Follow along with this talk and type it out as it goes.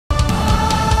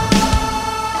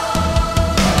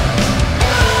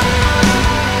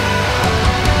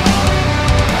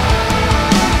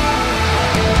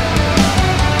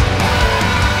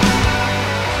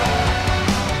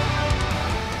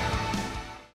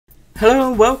Hello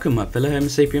and welcome my fellow Homo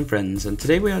sapien friends, and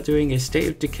today we are doing a State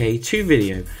of Decay 2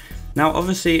 video. Now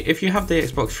obviously if you have the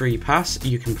Xbox Free Pass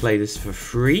you can play this for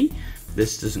free.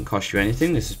 This doesn't cost you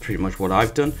anything, this is pretty much what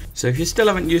I've done. So if you still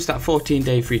haven't used that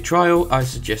 14-day free trial, I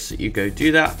suggest that you go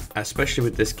do that, especially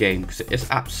with this game because it's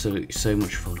absolutely so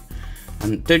much fun.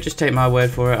 And don't just take my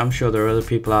word for it, I'm sure there are other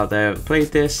people out there who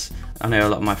played this. I know a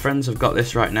lot of my friends have got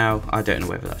this right now. I don't know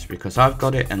whether that's because I've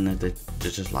got it and they're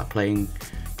just like playing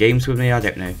games with me, I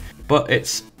don't know. But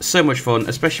it's so much fun,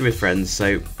 especially with friends.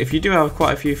 So if you do have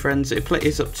quite a few friends, it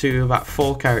plays up to about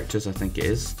 4 characters, I think it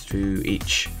is, to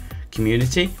each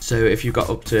community. So if you've got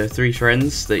up to 3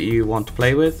 friends that you want to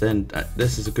play with, then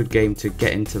this is a good game to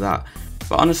get into that.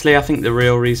 But honestly, I think the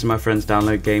real reason my friends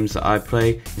download games that I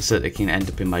play is so that they can end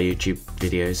up in my YouTube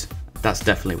videos. That's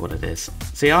definitely what it is.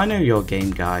 See, I know your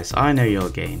game, guys. I know your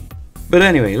game. But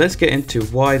anyway, let's get into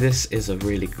why this is a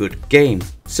really good game.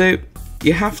 So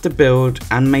you have to build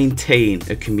and maintain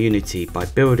a community by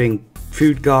building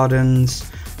food gardens,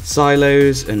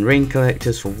 silos and rain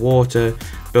collectors for water,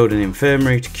 build an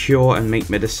infirmary to cure and make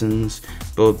medicines,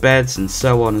 build beds and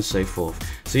so on and so forth.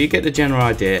 So you get the general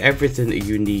idea, everything that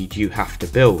you need you have to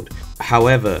build.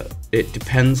 However, it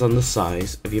depends on the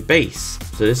size of your base.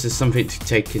 So this is something to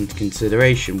take into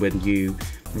consideration when you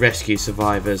rescue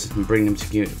survivors and bring them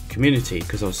to community,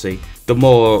 because obviously the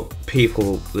more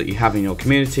people that you have in your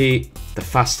community, the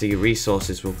faster your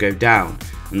resources will go down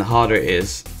and the harder it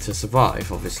is to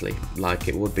survive, obviously, like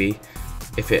it would be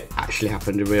if it actually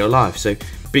happened in real life. So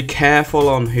be careful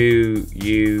on who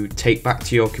you take back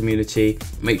to your community.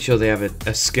 Make sure they have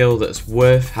a skill that's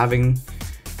worth having,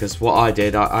 because what I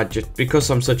did, I just, because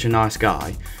I'm such a nice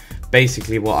guy,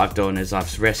 basically what I've done is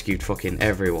I've rescued fucking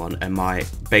everyone and my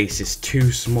base is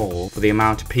too small for the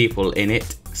amount of people in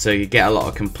it. So you get a lot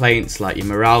of complaints, like your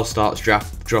morale starts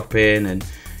dropping and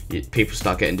people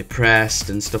start getting depressed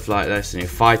and stuff like this, and you're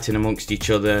fighting amongst each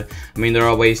other. I mean, there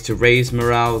are ways to raise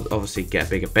morale. Obviously get a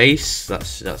bigger base,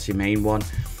 that's your main one.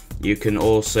 You can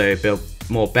also build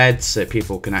more beds so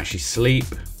people can actually sleep.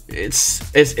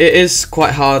 It is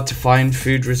quite hard to find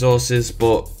food resources,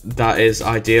 but that is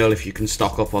ideal if you can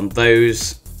stock up on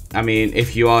those. I mean,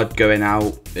 if you are going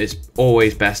out, it's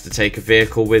always best to take a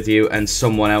vehicle with you and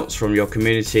someone else from your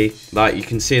community. Like you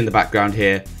can see in the background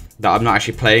here that I'm not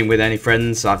actually playing with any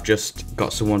friends, I've just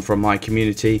got someone from my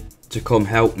community to come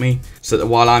help me, so that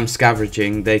while I'm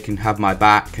scavenging they can have my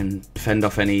back and fend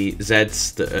off any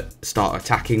Zeds that start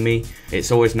attacking me.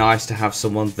 It's always nice to have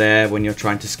someone there when you're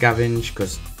trying to scavenge,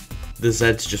 because the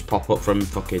Zeds just pop up from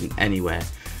fucking anywhere.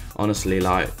 Honestly,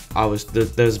 like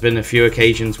there's been a few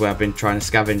occasions where I've been trying to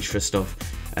scavenge for stuff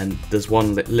and there's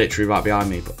one literally right behind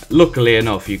me, but luckily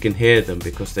enough you can hear them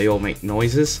because they all make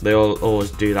noises. They all always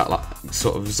do that like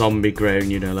sort of zombie groan,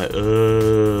 you know, like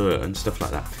and stuff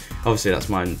like that. Obviously that's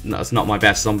not my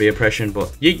best zombie impression,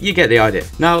 but you get the idea.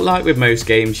 Now, like with most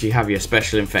games, you have your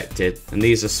special infected, and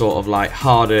these are sort of like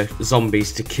harder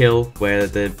zombies to kill, where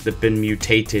they've been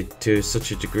mutated to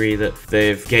such a degree that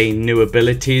they've gained new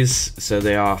abilities, so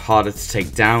they are harder to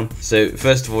take down. So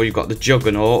first of all, you've got the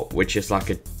Juggernaut, which is like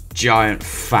a giant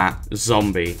fat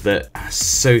zombie that is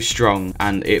so strong,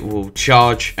 and it will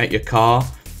charge at your car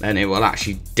and it will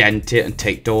actually dent it and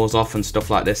take doors off and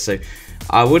stuff like this. So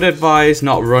I would advise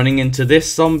not running into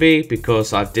this zombie,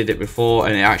 because I've did it before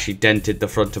and it actually dented the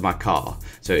front of my car.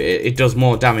 So it does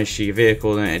more damage to your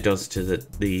vehicle than it does to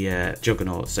the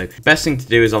Juggernaut. So best thing to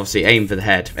do is obviously aim for the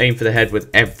head. Aim for the head with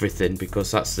everything,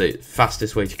 because that's the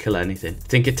fastest way to kill anything. I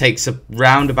think it takes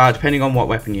around about, depending on what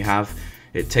weapon you have,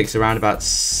 it takes around about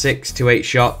 6 to 8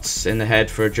 shots in the head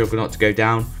for a Juggernaut to go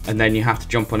down, and then you have to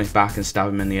jump on his back and stab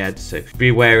him in the head, so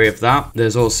be wary of that.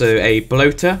 There's also a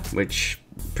bloater, which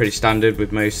pretty standard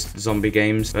with most zombie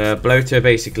games. Bloater,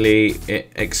 basically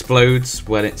it explodes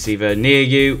when it's either near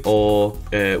you or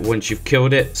once you've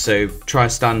killed it, so try to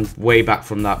stand way back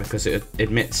from that because it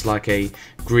emits like a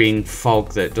green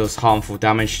fog that does harmful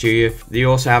damage to you. You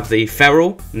also have the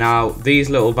feral. Now these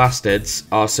little bastards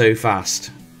are so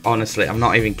fast. Honestly, I'm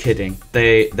not even kidding.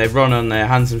 They run on their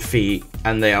hands and feet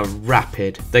and they are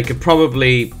rapid. They could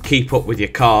probably keep up with your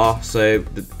car, so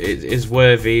it is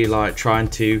worthy like trying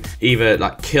to either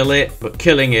like kill it, but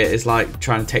killing it is like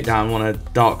trying to take down one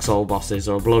of Dark Souls bosses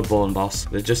or a Bloodborne boss.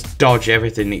 They just dodge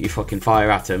everything that you fucking fire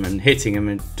at them, and hitting them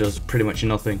and does pretty much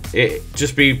nothing.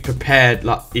 Just be prepared.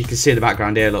 Like you can see in the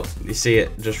background here, look, you see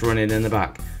it just running in the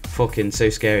back. Fucking so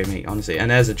scary, mate, honestly.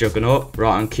 And there's a Juggernaut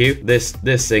right on cue. This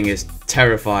thing is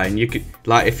terrifying. You could,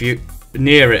 like, if you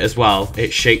near it as well,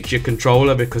 it shakes your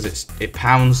controller because it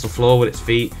pounds the floor with its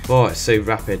feet. Oh, it's so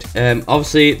rapid.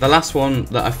 Obviously the last one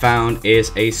that I found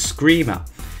is a Screamer.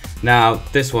 Now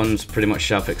this one's pretty much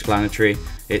self-explanatory.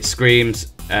 It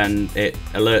screams and it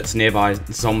alerts nearby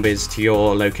zombies to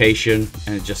your location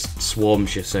and it just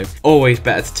swarms you. So always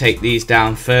better to take these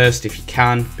down first if you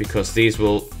can, because these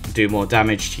will do more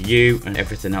damage to you and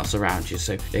everything else around you.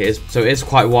 So it is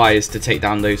quite wise to take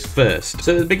down those first.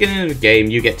 So at the beginning of the game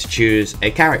you get to choose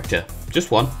a character. Just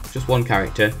one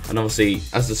character, and obviously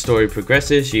as the story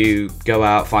progresses you go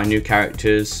out, find new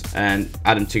characters and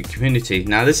add them to your community.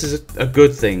 Now this is a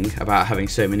good thing about having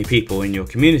so many people in your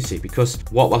community, because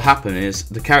what will happen is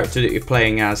the character that you're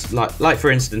playing as, like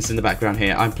for instance in the background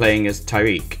here I'm playing as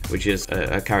Tyreek, which is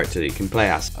a character that you can play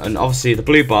as, and obviously the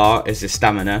blue bar is his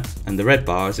stamina and the red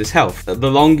bar is his health. The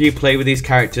longer you play with these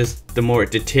characters, the more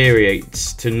it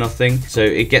deteriorates to nothing, so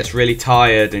it gets really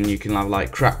tired and you can have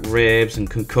like cracked ribs and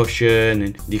concussion,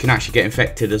 and you can actually get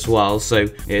infected as well, so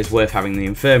it is worth having the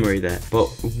infirmary there. But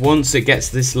once it gets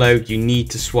this low you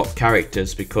need to swap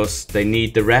characters because they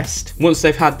need the rest. Once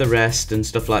they've had the rest and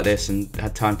stuff like this and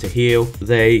had time to heal,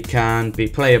 they can be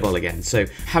playable again. So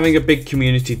having a big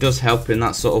community does help in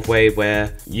that sort of way,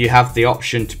 where you have the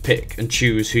option to pick and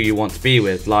choose who you want to be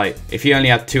with. Like if you only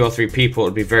had 2 or 3 people, it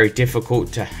would be very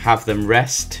difficult to have them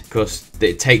rest, because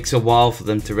it takes a while for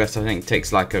them to rest. I think it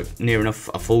takes like near enough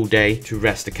a full day to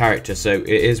rest a character, so it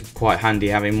is quite handy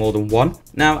having more than one.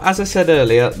 Now as I said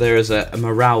earlier, there is a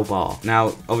morale bar.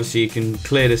 Now obviously you can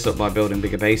clear this up by building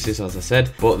bigger bases, as I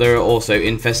said, but there are also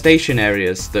infestation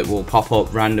areas that will pop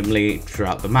up randomly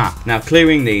throughout the map. Now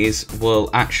clearing these will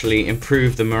actually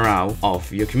improve the morale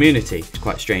of your community. It's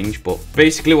quite strange, but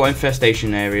basically what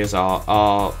infestation areas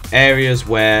are areas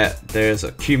where there's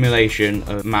accumulation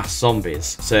of mass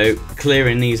zombies. So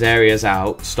clearing these areas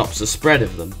out stops the spread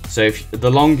of them. So if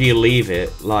the longer you leave it,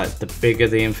 like the bigger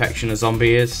the infection of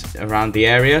zombie is around the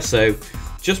area. So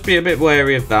just be a bit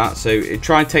wary of that. So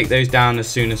try and take those down as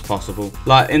soon as possible.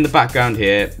 Like in the background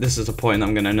here, this is a point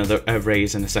I'm going to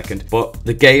raise in a second, but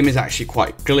the game is actually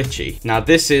quite glitchy. Now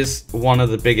this is one of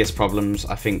the biggest problems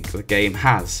I think the game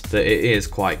has, that it is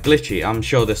quite glitchy. I'm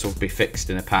sure this will be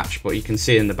fixed in a patch, but you can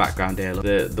see in the background here,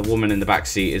 the woman in the back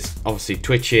seat is obviously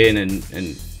twitching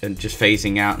and just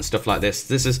phasing out and stuff like this.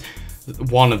 This is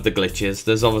one of the glitches.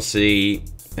 There's obviously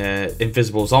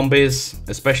invisible zombies,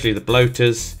 especially the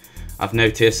bloaters. I've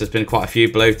noticed there's been quite a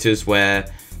few bloaters where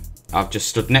I've just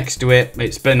stood next to it.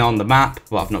 It's been on the map,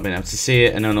 but I've not been able to see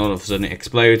it, and then all of a sudden it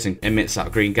explodes and emits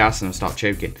that green gas and I start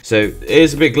choking. So it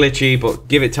is a bit glitchy, but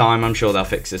give it time. I'm sure they'll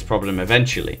fix this problem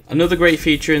eventually. Another great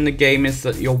feature in the game is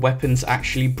that your weapons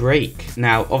actually break.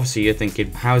 Now obviously you're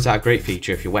thinking, how is that a great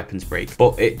feature if your weapons break?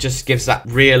 But it just gives that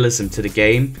realism to the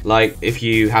game. Like if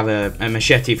you have a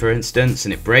machete for instance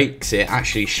and it breaks, it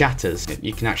actually shatters.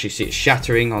 You can actually see it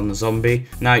shattering on the zombie.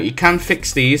 Now you can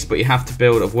fix these, but you have to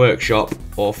build a workshop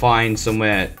or find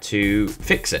somewhere to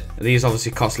fix it. These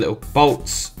obviously cost little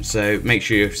bolts, so make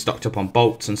sure you're stocked up on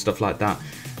bolts and stuff like that.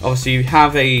 Obviously you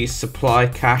have a supply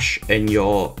cache in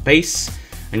your base,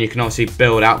 and you can obviously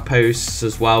build outposts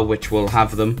as well, which will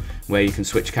have them where you can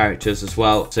switch characters as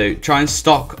well. So try and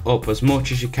stock up as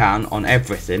much as you can on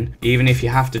everything, even if you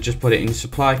have to just put it in your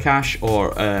supply cache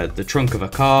or the trunk of a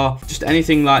car, just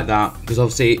anything like that, because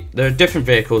obviously there are different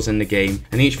vehicles in the game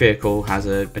and each vehicle has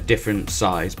a different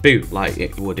size boot, like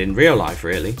it would in real life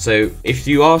really. So if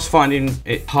you are finding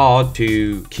it hard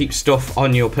to keep stuff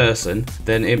on your person,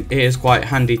 then it is quite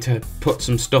handy to put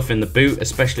some stuff in the boot,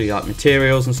 especially like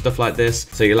materials and stuff like this.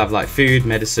 So you'll have like food,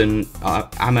 medicine,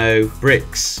 ammo,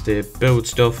 bricks to build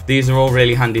stuff. These are all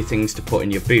really handy things to put in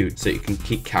your boot so you can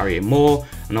keep carrying more,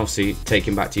 and obviously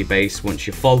taking back to your base once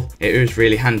you're full. It is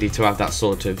really handy to have that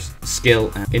sort of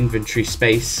skill and inventory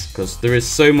space, because there is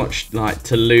so much like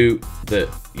to loot that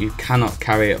you cannot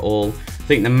carry it all. I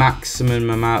think the maximum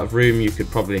amount of room you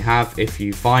could probably have if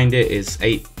you find it is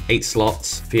 8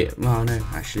 slots. Well, no,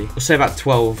 actually, we'll say about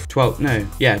 12, no,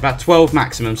 yeah, about 12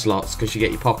 maximum slots, because you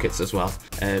get your pockets as well.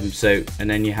 So, and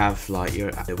then you have like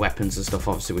your weapons and stuff,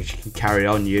 obviously, which you can carry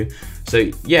on you. So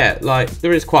yeah, like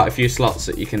there is quite a few slots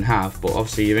that you can have, but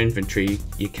obviously your inventory,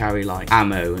 you carry like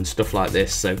ammo and stuff like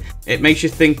this. So it makes you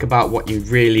think about what you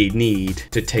really need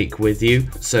to take with you.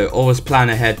 So always plan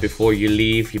ahead before you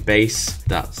leave your base.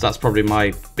 That's probably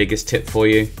my biggest tip for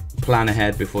you. Plan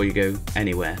ahead before you go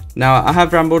anywhere. Now I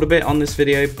have rambled a bit on this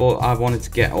video, but I wanted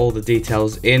to get all the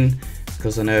details in,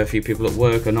 because I know a few people at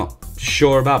work are not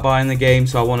sure about buying the game,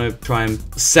 so I want to try and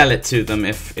sell it to them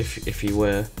if you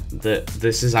were, that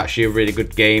this is actually a really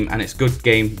good game, and it's a good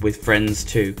game with friends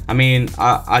too. I mean,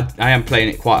 I am playing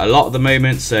it quite a lot at the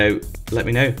moment, so let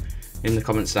me know in the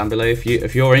comments down below if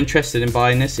you're interested in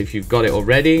buying this, if you've got it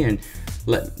already, and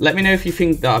let me know if you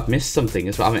think that I've missed something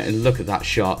as well. I mean, look at that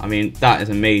shot. I mean, that is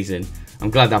amazing. I'm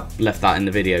glad I left that in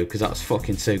the video because that was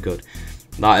fucking so good.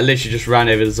 Like, I literally just ran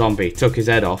over the zombie, took his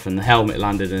head off, and the helmet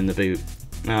landed in the boot.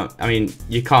 Now, I mean,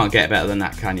 you can't get better than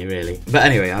that, can you, really? But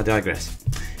anyway, I digress.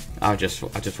 I just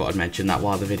thought I'd mention that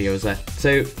while the video was there.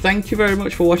 So, thank you very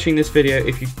much for watching this video.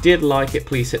 If you did like it,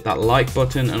 please hit that like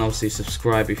button, and obviously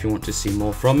subscribe if you want to see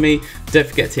more from me. Don't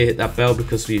forget to hit that bell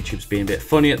because YouTube's being a bit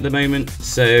funny at the moment.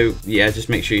 So, yeah, just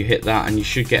make sure you hit that, and you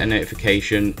should get a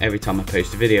notification every time I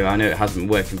post a video. I know it hasn't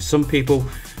been working for some people,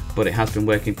 but it has been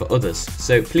working for others.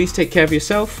 So, please take care of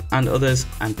yourself and others,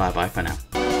 and bye-bye for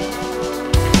now.